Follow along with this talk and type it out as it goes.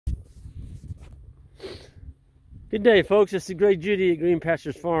Good day, folks. This is Greg Judy at Green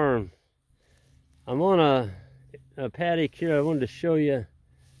Pastures Farm. I'm on a paddock here. I wanted to show you.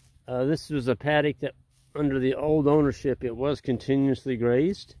 This was a paddock that, under the old ownership, it was continuously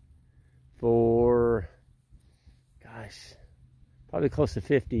grazed for, gosh, probably close to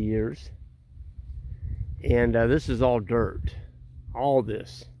 50 years. And this is all dirt. All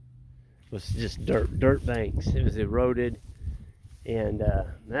this was just dirt banks. It was eroded. And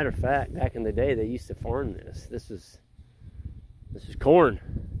matter of fact, back in the day, they used to farm this. This is corn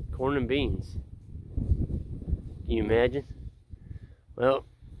and beans. Can you imagine? Well,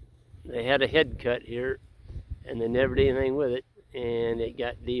 they had a head cut here, and they never did anything with it, and it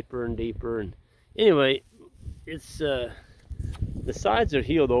got deeper and deeper. And anyway, it's the sides are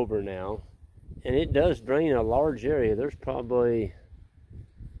healed over now, and it does drain a large area. There's probably,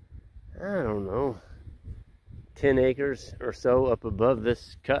 I don't know, 10 acres or so up above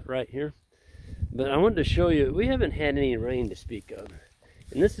this cut right here. But I wanted to show you, we haven't had any rain to speak of.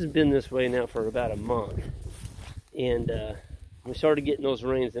 And this has been this way now for about a month. And we started getting those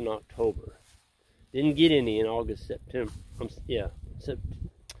rains in October. Didn't get any in August, September.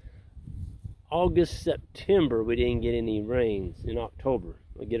 August, September, we didn't get any rains. In October,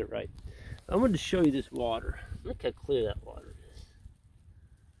 I'll get it right. I wanted to show you this water. Look how clear that water is.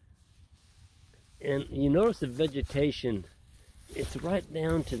 And you notice the vegetation, it's right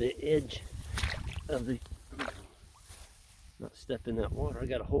down to the edge of the, not step in that water, I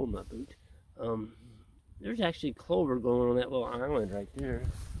got a hole in my boot. There's actually clover going on that little island right there.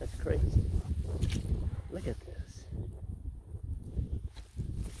 That's crazy. Look at this.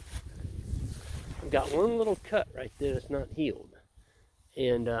 I've got one little cut right there that's not healed.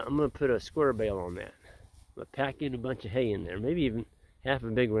 And I'm going to put a square bale on that. I'm going to pack in a bunch of hay in there, maybe even half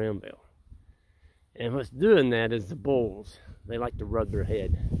a big round bale. And what's doing that is the bulls. They like to rub their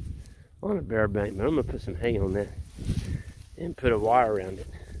head on a bare bank. But I'm going to put some hay on that and put a wire around it.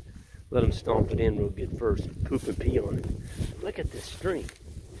 Let them stomp it in real good first. Poop and pee on it. Look at this stream.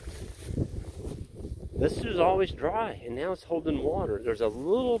 This is always dry, and now it's holding water. There's a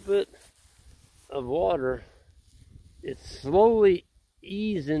little bit of water. It's slowly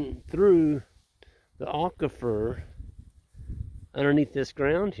easing through the aquifer underneath this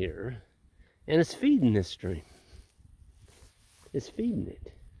ground here. And it's feeding this stream. It's feeding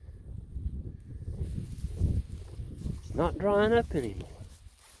it. It's not drying up anymore.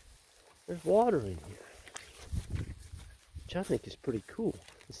 There's water in here, which I think is pretty cool.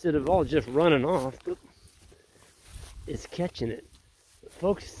 Instead of all just running off, it's catching it.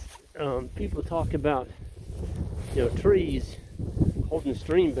 Folks, people talk about, trees holding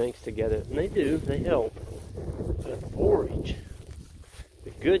stream banks together, and they do. They help. But forage. A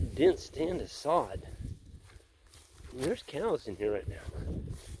good dense stand of sod. And there's cows in here right now.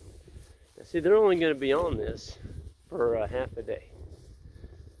 Now see, they're only going to be on this for half a day.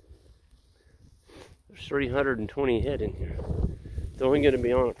 There's 320 head in here. They're only going to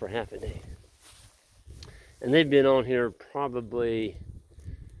be on it for half a day. And they've been on here probably,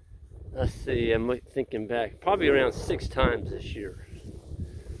 let's see, I'm thinking back, probably around 6 times this year.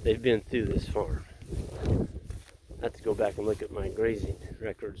 They've been through this farm. I have to go back and look at my grazing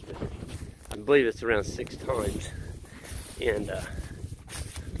records, but I believe it's around 6 times. And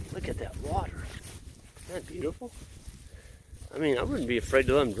look at that water. Isn't that beautiful? I mean, I wouldn't be afraid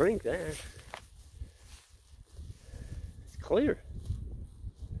to let them drink that. It's clear.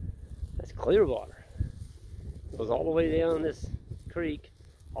 That's clear water. It goes all the way down this creek,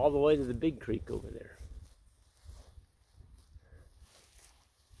 all the way to the big creek over there.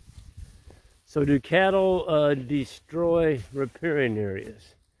 So do cattle destroy riparian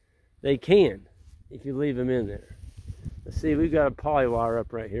areas? They can, if you leave them in there. Let's see, we've got a poly wire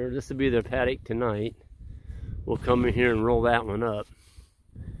up right here. This will be the paddock tonight. We'll come in here and roll that one up.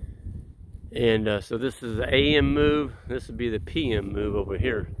 And so this is the AM move. This will be the PM move over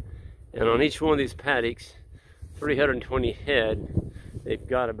here. And on each one of these paddocks, 320 head, they've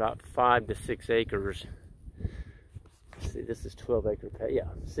got about 5 to 6 acres. See, this is 12 acre paddock. Yeah,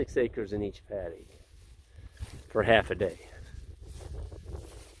 6 acres in each paddock for half a day.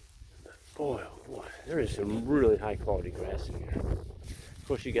 Boy, oh boy, there is some really high quality grass in here. Of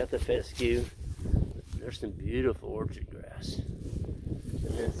course, you got the fescue. There's some beautiful orchard grass.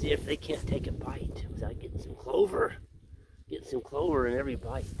 And then see if they can't take a bite without getting some clover. Get some clover in every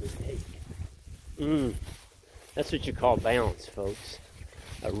bite they take. That's what you call balance, folks.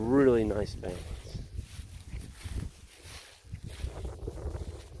 A really nice balance.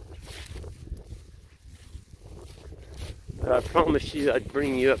 But I promised you I'd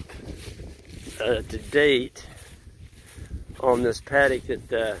bring you up to date on this paddock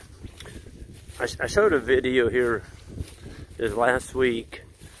that I showed a video here this last week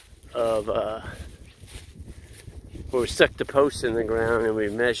of where we stuck the posts in the ground and we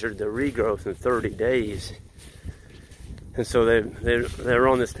measured the regrowth in 30 days. And so they're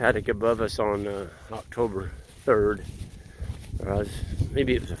on this paddock above us on October 3rd, or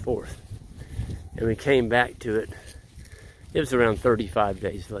maybe it was the 4th. And we came back to it. It was around 35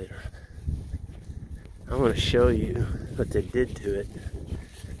 days later. I want to show you what they did to it.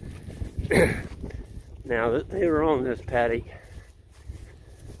 Now that they were on this paddock,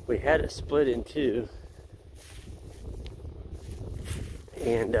 we had it split in two.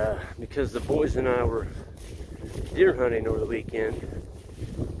 And because the boys and I were deer hunting over the weekend,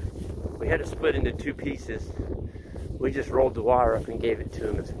 we had it split into two pieces. We just rolled the wire up and gave it to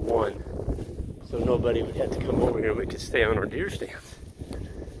them as one, so nobody would have to come over here and we could stay on our deer stands.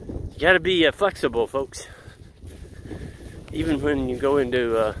 You got to be flexible, folks, even when you go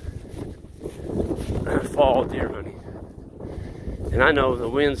into fall deer hunting. And I know the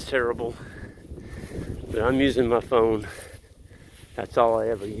wind's terrible, but I'm using my phone. That's all I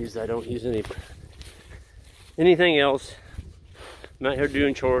ever use. I don't use anything else. I'm out here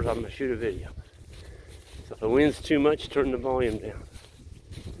doing chores. I'm gonna shoot a video. So if the wind's too much, turn the volume down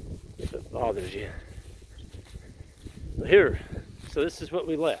if it bothers you. But here, so this is what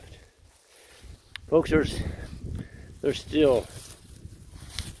we left, folks. There's still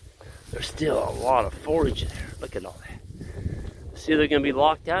a lot of forage there. Look at all that. See, they're gonna be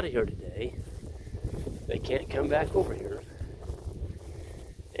locked out of here today. They can't come back over here.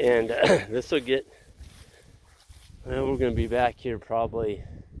 And this will get, well, we're going to be back here probably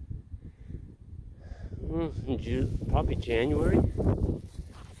probably January.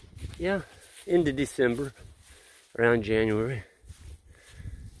 Yeah, into December, around January.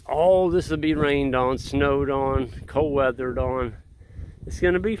 All this will be rained on, snowed on, cold weathered on. It's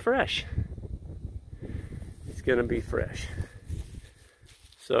going to be fresh. It's going to be fresh.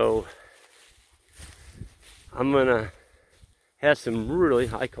 So I'm going to have some really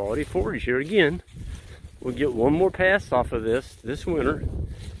high quality forage here. Again, we'll get one more pass off of this winter,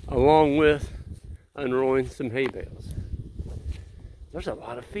 along with unrolling some hay bales. There's a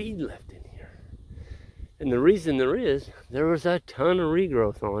lot of feed left in here. And the reason there was a ton of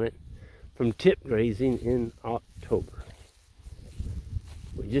regrowth on it from tip grazing in October.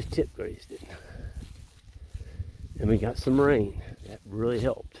 We just tip grazed it. And we got some rain. That really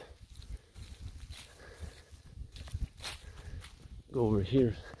helped. Go over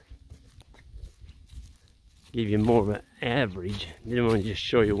here, give you more of an average. Didn't want to just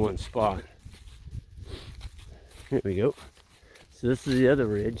show you one spot. Here we go. So this is the other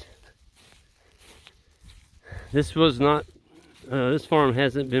ridge. This was not, this farm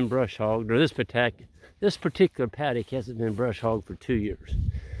hasn't been brush hogged, or this particular paddock hasn't been brush hogged for 2 years.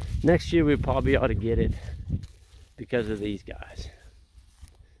 Next year we probably ought to get it because of these guys.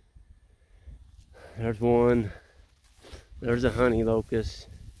 There's one. There's a honey locust,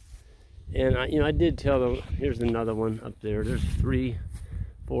 and I did tell them. Here's another one up there. There's 3,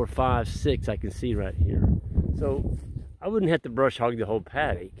 4, 5, 6 I can see right here. So I wouldn't have to brush hog the whole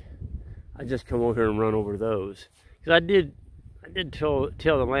paddock. I just come over here and run over those. Because I did tell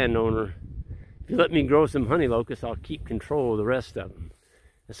the landowner, if you let me grow some honey locusts, I'll keep control of the rest of them.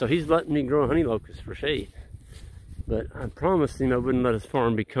 And so he's letting me grow honey locusts for shade. But I promised him I wouldn't let his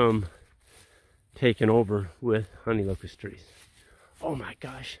farm become taken over with honey locust trees. Oh my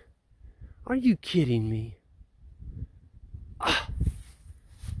gosh, are you kidding me? Ah,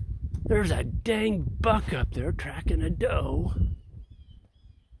 there's a dang buck up there tracking a doe.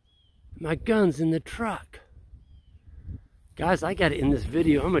 My gun's in the truck. Guys, I got it in this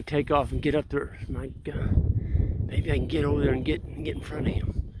video. I'm gonna take off and get up there. My gun. Maybe I can get over there and get in front of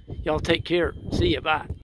him. Y'all take care. See ya. Bye.